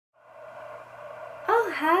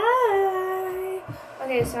Hi!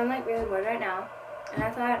 Okay, so I'm like really bored right now, and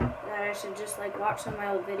I thought that I should just like watch some of my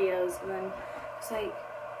old videos, and then it's like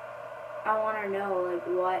I want to know like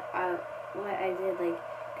what I did, like,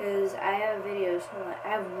 because I have videos from like, I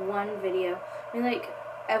have one video from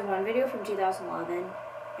 2011,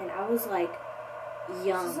 and I was like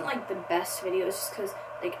young. This isn't like the best video, it's just because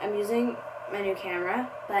like I'm using my new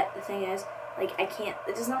camera, but the thing is, like, it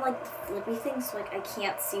does not like the flippy thing, so like I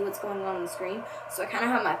can't see what's going on the screen, so I kind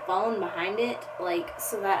of have my phone behind it, like,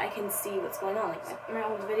 so that I can see what's going on. Like, my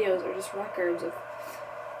old videos are just records of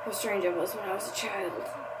how strange I was when I was a child.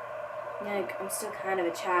 Like, I'm still kind of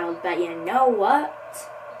a child, but you know what?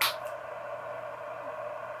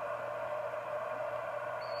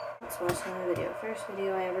 Let's watch another video. First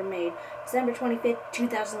video I ever made, December 25th,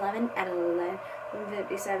 2011, at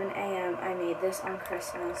 11:57 a.m. I made this on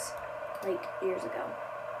Christmas, like, years ago.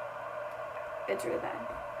 It's really bad.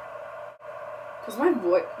 Cause my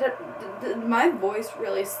voice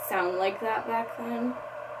really sounded like that back then.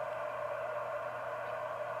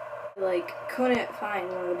 Like, couldn't find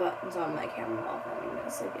one of the buttons on my camera while filming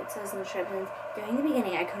this. Like, it says in the description, during the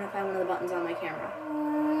beginning, I couldn't find one of the buttons on my camera.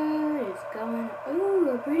 What is going on? Ooh,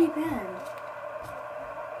 a pretty pen.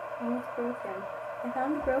 Oh, it's broken. I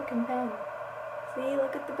found a broken pen. See,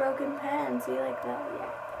 look at the broken pen. See, like that? Yeah.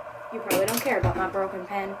 You probably don't care about my broken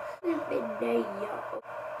pen. Oh,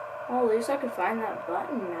 at least I could find that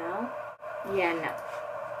button now. Yeah, no.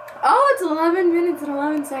 Oh, it's 11 minutes and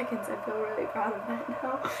 11 seconds. I feel really proud of that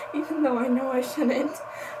now, even though I know I shouldn't,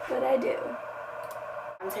 but I do.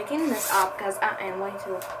 I'm taking this off because I am way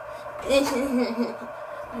too...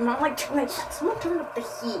 I'm not like too fast. Someone turn up the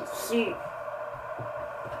heat.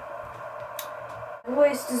 My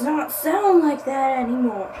voice does not sound like that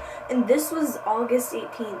anymore. And this was August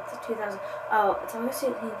 18th, 2000. Oh, it's August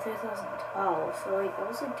 18th, 2012. So like that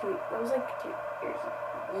was like 2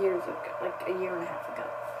 years ago, like a year and a half ago.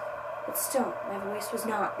 But still, my voice was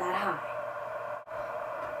not that high.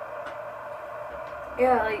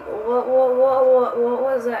 Yeah, like what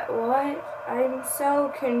was that? What? I'm so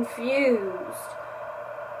confused.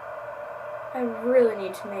 I really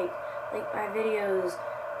need to make like my videos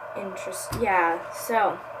interesting. Yeah,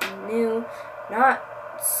 so not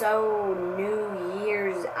so New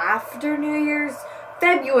Year's after New Year's,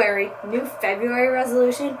 February, new February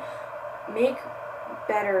resolution, make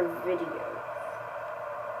better videos.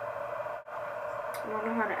 I don't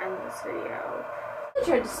know how to end this video. I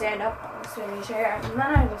tried to stand up on the swimming chair, and then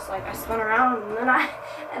I spun around, and then I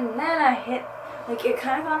hit, like, it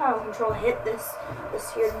kind of got out of control, hit this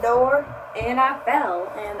here door, and I fell,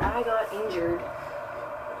 and I got injured.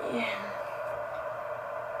 Yeah.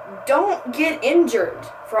 Don't get injured.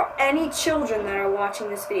 For any children that are watching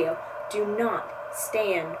this video, do not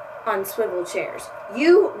stand on swivel chairs.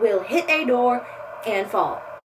 You will hit a door and fall.